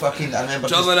 So I had to fucking, I remember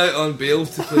drumming out on bail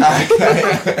to play.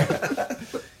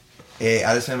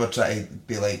 I just remember trying to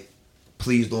be like,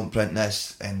 please don't print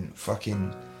this and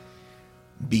fucking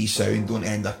be sound, don't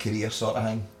end a career sort of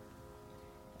thing.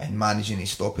 And managing to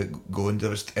stop it going. There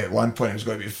was, at one point it was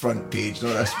going to be front page,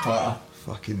 not this part of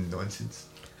fucking nonsense.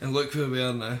 And look where we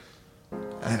are now.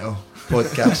 I know,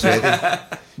 podcast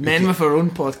ready. Men with our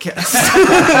own podcast.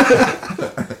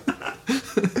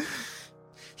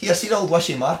 Here, see the old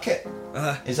Wishy Market?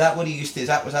 Is that what he used to,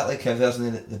 was that like a version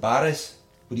of the bars?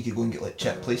 Where you could go and get like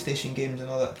cheap PlayStation games and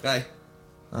all that? Aye.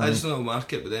 I just know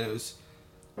Market, but then it's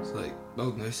like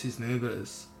building houses now, but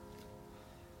it's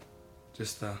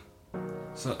just a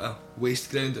sort of waste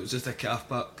ground. It was just a car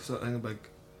park sort of thing, a big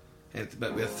empty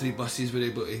bit where 3 buses were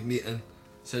able to meet in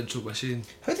Central Wishy.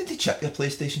 How did they chip your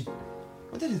PlayStation?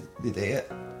 What did they do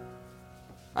it?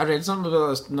 I read something about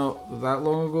this not that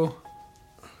long ago.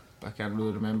 I can't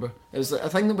really remember. It was like a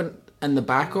thing that went in the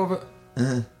back of it.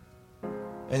 And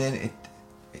then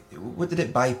what did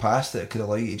it bypass that it could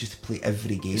allow you to just play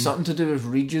every game? Something to do with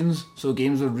regions, so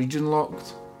games were region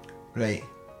locked. Right.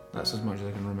 That's as much as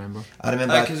I can remember. I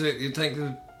remember. Because you'd think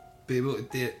they'd be able to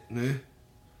do it now.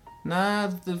 Nah,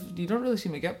 you don't really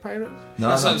seem to get pirate. No,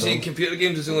 that's what I'm saying. Computer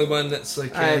games is the only one that's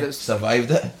like that's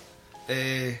survived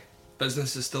it.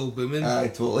 Business is still booming. Aye,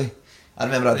 totally. I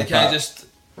remember I you can't just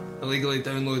illegally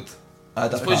download. I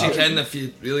suppose you can if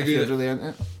you really good. Really into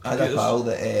it. I had a pal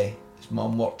that his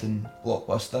mum worked in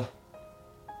Blockbuster,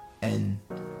 and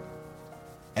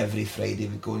every Friday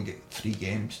we'd go and get 3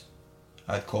 games.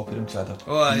 I'd copied them because I had a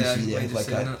yeah, PC that had like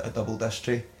saying that. a double disc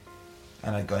tray,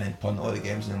 and I'd gone and punt all the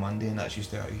games on the Monday, and that's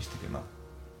used to be my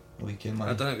weekend, man.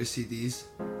 I done it with CDs.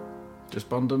 Just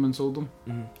burned them and sold them?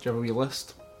 Mm-hmm. Do you have a wee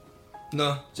list?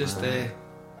 No, just it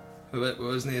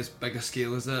wasn't as big a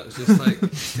scale as that. It was just like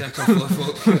to a couple of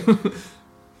folk.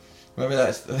 Maybe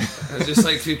that's It was just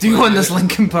like 3. Do you want this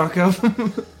Linkin Park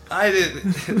album?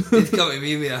 They'd come to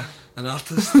me with an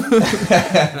artist, and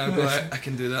I'd go, I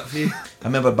can do that for you. I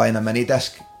remember buying a mini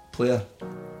disc player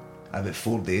about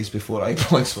 4 days before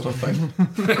iPods were a thing.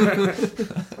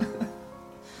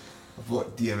 I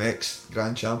bought DMX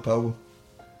Grand Champ album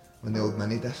on the old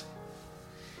mini disc.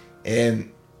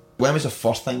 When was the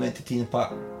first time you went to Tina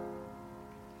Park?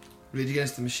 Rage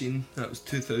Against the Machine. That was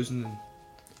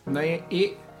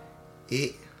 2008.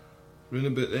 8. Round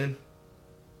about then,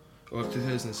 or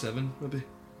 2007 maybe. I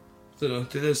don't know,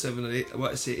 2007 or 8. I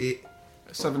want to say 8.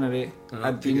 7 or 8.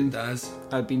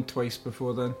 I'd been twice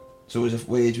before then. So what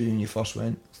age were you when you first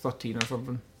went? 13 or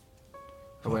something.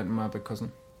 I went with my big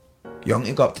cousin. Young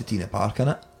to go up to Tina Park,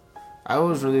 innit? I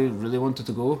always really wanted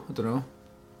to go. I don't know.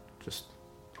 Just,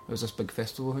 it was this big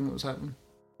festival thing that was happening.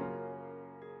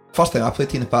 First time I played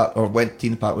Tina Park, or went to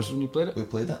Tina Park, was when you played it? We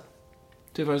played it.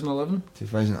 2011?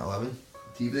 2011.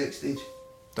 Tea break stage.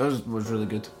 That was really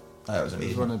good. That was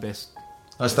amazing. It was one of the best.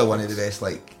 That's still one of the best,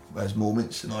 like, as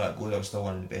moments and all that go, that was still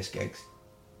one of the best gigs.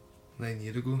 9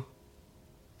 years ago.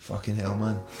 Fucking hell,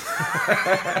 man.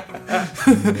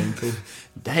 Mental.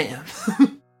 Damn.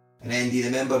 And then do you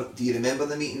remember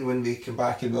the meeting when we came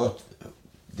back and got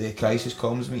the crisis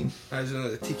comms meeting? I was in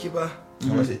the Tiki Bar.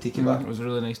 Mm-hmm. Was it Tiki Bar? It was a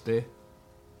really nice day.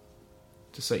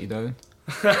 To sit you down.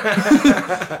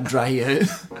 Dry you out.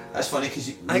 That's funny because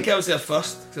I think I was there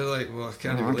first. Cause like, well, I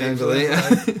can't Oh, even I believe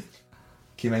can't it.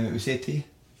 Came in what we said to you?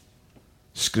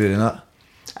 Screwing that.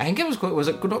 I think it was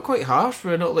it not quite harsh?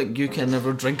 We're not like, you can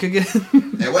never drink again.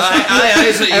 It was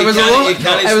it was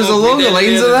along the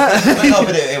lines of that. No,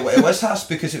 but it was harsh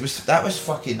because that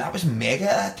was mega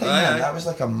at that time, man. That was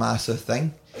like a massive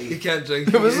thing. You can't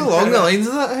drink. It was along the lines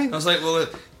of that, I think. I was like, well,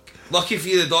 lucky for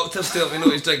you, the doctor still let me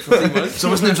know he's drank for 3 months. So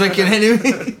I wasn't drinking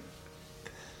anyway.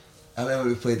 I remember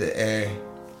we played at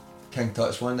King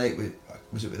Tut's one night.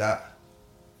 Was it with that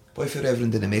Boy for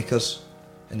Reverend and the Makers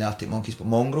and the Arctic Monkeys, but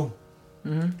Mongrel.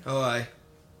 Mm-hmm. Oh aye.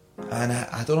 And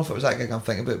I don't know if it was that gig I'm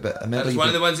thinking about, but I remember it was one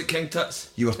of the ones at King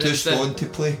Tut's. You were too stoned to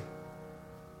play.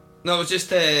 No, it was just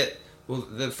the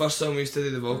first song we used to do,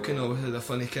 the Volcano, had a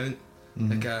funny count,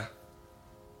 like a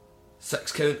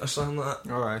 6 count or something like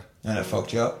that. Oh aye. And it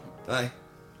fucked you up. Aye.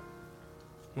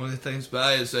 One of the times, but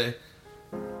aye, it was that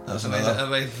was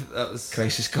another. That was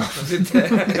crisis cough.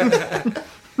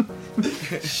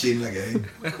 Shame again.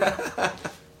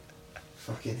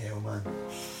 Fucking hell, man.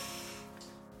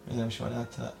 Anything else you want to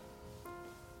add to that?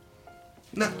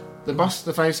 No.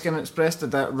 The 5 Skin Express,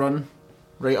 did that run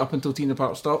right up until Tina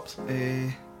Park stopped?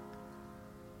 I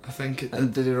think it did.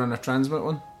 And did he run a Transmit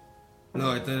one? No,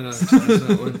 I didn't run a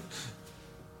Transmit one.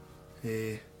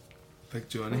 Big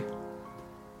Johnny.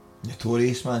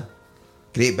 Notorious, man.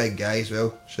 Great big guy as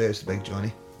well. Shout out to Big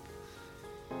Johnny.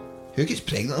 Who gets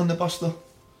pregnant on the bus though?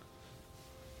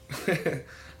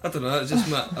 I don't know, it's just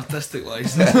my artistic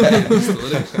license to get the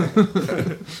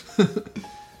story.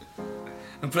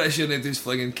 I'm pretty sure they do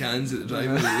flinging cans at the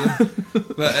driveway.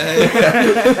 But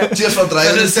just for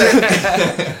driving.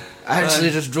 I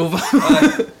actually just drove up.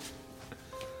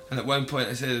 And at one point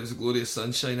I said it was a glorious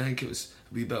sunshine. I think it was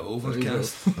a wee bit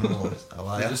overcast. Oh, a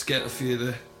liar. I just get a few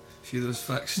of those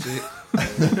facts straight.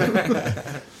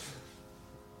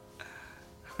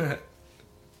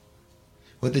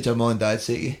 What did your mum and dad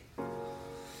say to you?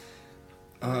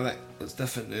 Oh, right, it's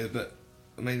different now, but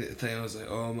mine at the time I was like,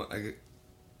 oh, I got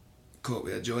caught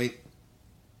with a joint.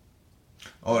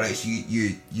 Alright, so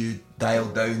you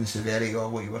dialed down the severity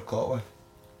of what you were caught with?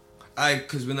 Aye,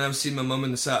 because when I was seeing my mum on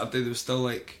the Saturday, they were still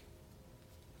like,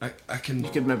 I can...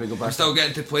 You could maybe go back. I'm still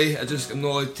getting to play, I'm not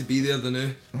allowed to be there now.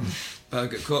 But I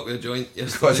got caught with a joint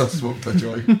yesterday. Because I smoked a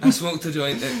joint. I smoked a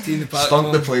joint at Tina Park.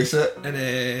 Stunk the place it.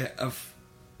 And I'm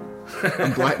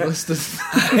blacklisted.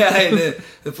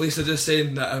 The police are just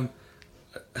saying that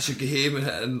I should go home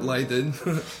and lie down.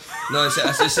 No, I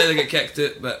just said I get kicked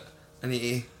out, but I need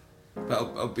to. But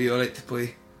I'll be alright to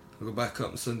play. I'll go back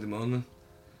up on Sunday morning.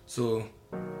 So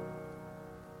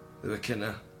they were kind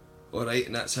of alright,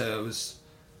 and that's how I was.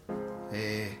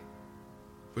 Went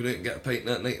out and get a pint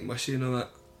that night in Wishy and all that.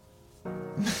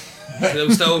 I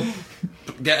was still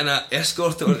getting an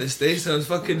escort on the stage, so I was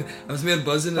more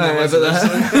buzzing than I was at this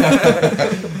one.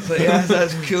 So yeah,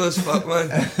 that's cool as fuck, man.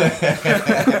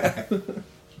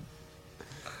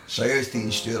 Shout out to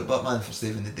Ian Stewart, but man, for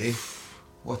saving the day.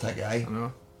 What a guy. I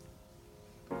know.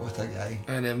 What a guy.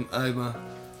 And I'm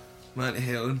my Auntie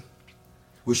Helen.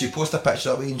 Will she post a picture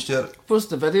of Ian Stewart? Post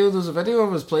the video. There's a video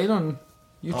of us playing on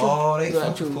YouTube. Oh, right, The fuck,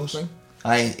 actual of course. thing.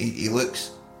 Aye, he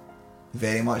looks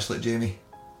very much like Jamie.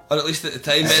 Or at least at the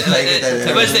time. At the time it did,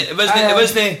 It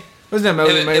wasn't Wasn't a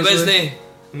million miles away.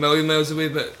 a million miles away,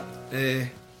 but it's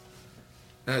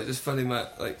just funny,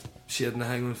 Matt, like sharing the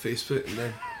hang on Facebook, and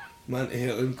then my Auntie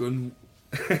Helen going,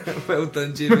 well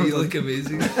done, Jamie, you look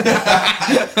amazing. At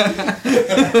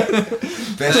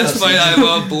this point, I'm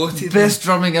all bloated. Best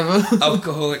drumming ever.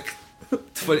 Alcoholic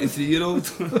 23-year-old.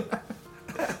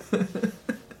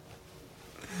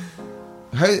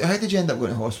 How did you end up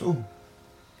going to hospital?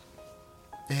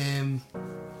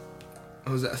 I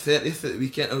was at a 30th at the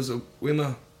weekend. I was with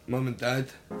my mum and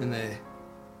dad, and I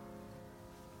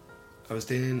was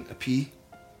doing a pee.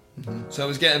 So I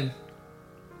was getting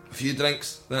a few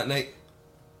drinks that night,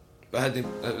 but it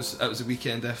was a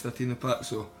weekend after Theme Park,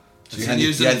 so You I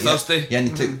used it on Thursday. You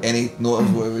hadn't took any note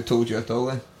of what we told you at all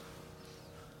then?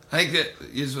 I think that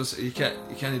you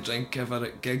can't drink ever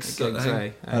at gigs. Sort of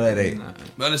thing. Aye. Right.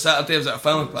 But on a Saturday I was at a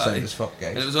family party, Sound as fuck,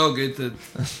 guys. and it was all good.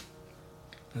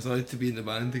 I was allowed to be in the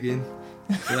band again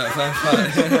for that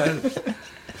family party.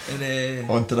 And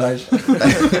Entourage.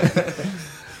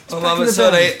 oh mum, it's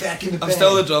alright. I'm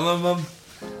still the drummer, mum.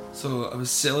 So I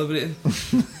was celebrating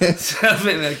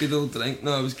a good old drink.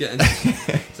 No, I was getting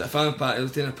it's at a family party. I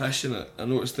was doing a piss, and I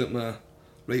noticed that my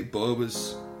right ball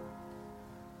was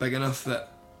big enough that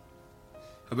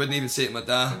I wouldn't even say it to my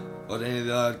dad or any of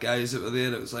the other guys that were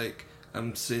there. It was like,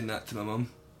 I'm saying that to my mum.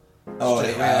 Oh,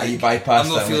 Straight right, away, you bypassed I'm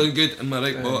not that, feeling good in my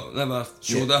right ball, never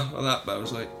shoulder or that, but I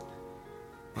was like,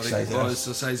 my right Size ball of is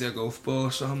the size of a golf ball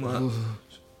or something like that.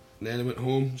 And then I went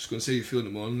home, just going to say you feel in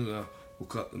the morning, and I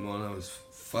woke up in the morning, I was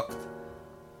fucked.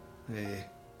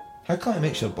 How come it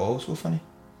makes your balls so funny?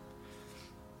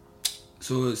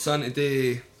 So it's something to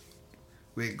do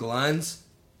with glands.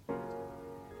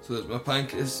 So that the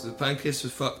pancreas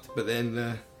was fucked, but then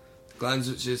the glands,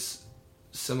 which is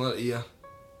similar to your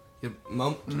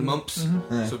mumps.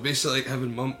 Yeah. So basically like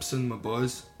having mumps in my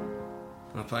balls.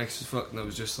 My pancreas was fucked, and I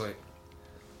was just like,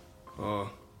 don't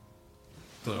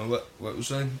know what was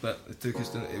wrong, but they took us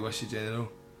down to Wishy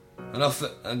General. Enough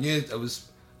that I knew I was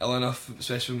ill enough,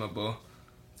 especially with my ball,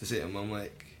 to say to mum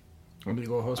like, I'm gonna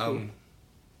go to hospital.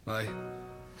 Aye.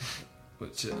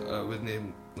 Which I wouldn't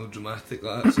even, no dramatic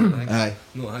like that sort of thing. Aye.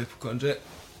 No hypochondriac.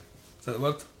 Is that the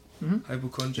word? Mm-hmm.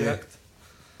 Hypochondriac.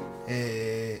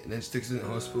 And then she took us into the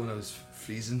hospital, and I was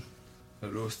freezing,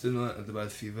 like roasting and that, and I had a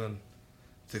bad fever, and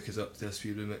took us up to this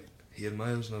wee room at Hair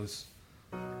Miles, and I was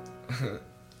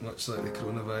much like the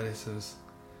coronavirus, I was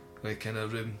like in a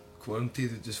room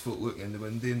quarantined with just folk looking in the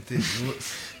window and taking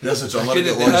notes. There's a drummer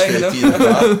couldn't that launched deny, 15 in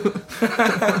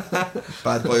the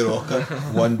Bad boy rocker,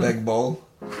 one big ball.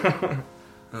 I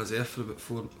was there for about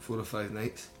four or five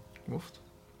nights. Woofed.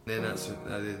 Then that's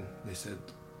when they said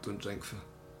don't drink for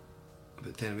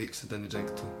about 10 weeks. I didn't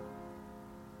drink till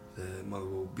the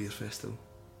Motherwell Beer Festival,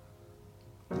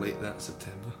 late that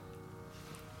September.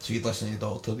 So you'd listen to your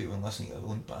doctor, but you wouldn't listen to your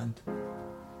own band.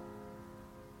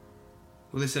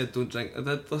 Well, they said don't drink. I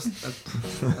did listen.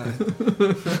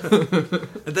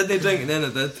 I didn't drink, and then I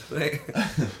did. Right.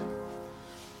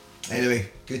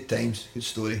 Anyway, good times, good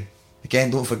story.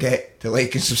 Again, don't forget to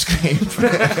like and subscribe.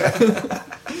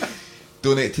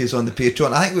 Donate to us on the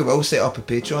Patreon. I think we will set up a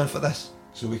Patreon for this,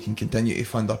 so we can continue to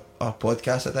fund our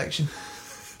podcast addiction.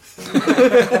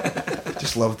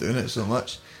 Just love doing it so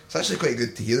much. It's actually quite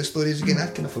good to hear the stories again. I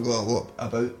kind of forgot a lot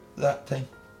about that time.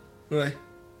 Right.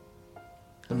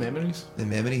 The memories. The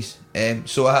memories. Do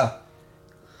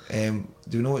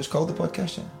you know what it's called, the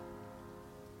podcast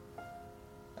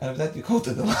yet? You called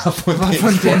it the Laugh on Days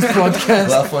podcast.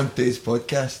 Laugh on Days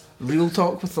podcast. Real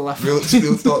talk with the laugh. Real talk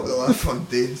with the Laugh on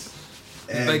Days.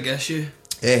 Big issue.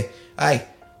 Aye.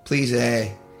 Please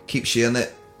keep sharing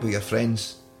it with your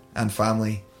friends and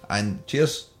family. And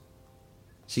cheers.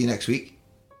 See you next week.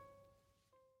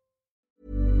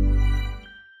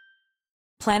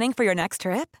 Planning for your next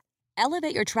trip?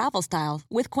 Elevate your travel style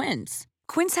with Quince.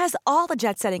 Quince has all the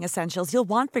jet-setting essentials you'll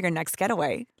want for your next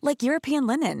getaway, like European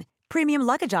linen, premium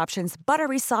luggage options,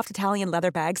 buttery soft Italian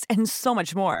leather bags, and so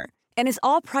much more. And is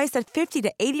all priced at 50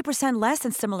 to 80% less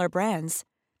than similar brands.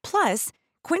 Plus,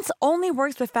 Quince only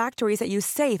works with factories that use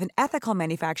safe and ethical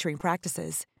manufacturing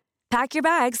practices. Pack your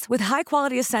bags with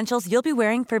high-quality essentials you'll be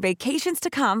wearing for vacations to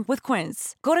come with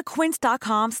Quince. Go to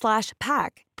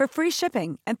quince.com/pack for free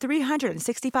shipping and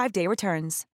 365-day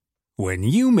returns. When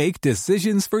you make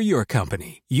decisions for your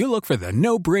company, you look for the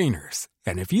no-brainers.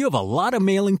 And if you have a lot of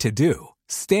mailing to do,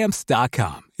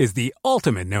 Stamps.com is the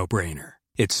ultimate no-brainer.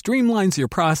 It streamlines your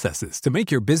processes to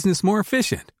make your business more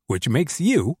efficient, which makes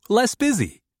you less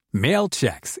busy. Mail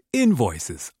checks,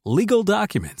 invoices, legal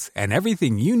documents, and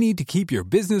everything you need to keep your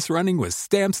business running with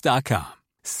Stamps.com.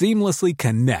 Seamlessly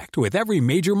connect with every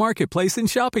major marketplace and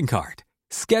shopping cart.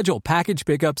 Schedule package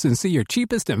pickups and see your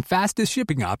cheapest and fastest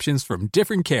shipping options from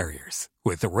different carriers,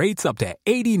 with rates up to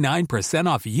 89%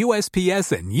 off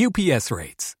USPS and UPS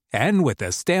rates. And with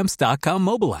the Stamps.com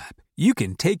mobile app, you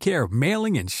can take care of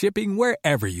mailing and shipping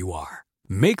wherever you are.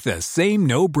 Make the same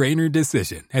no-brainer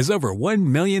decision as over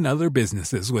 1 million other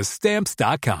businesses with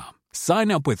Stamps.com.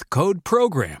 Sign up with code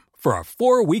PROGRAM for a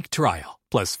 4-week trial,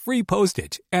 plus free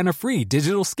postage and a free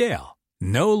digital scale.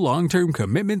 No long-term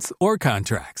commitments or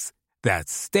contracts.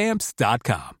 That's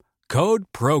Stamps.com. Code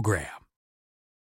PROGRAM.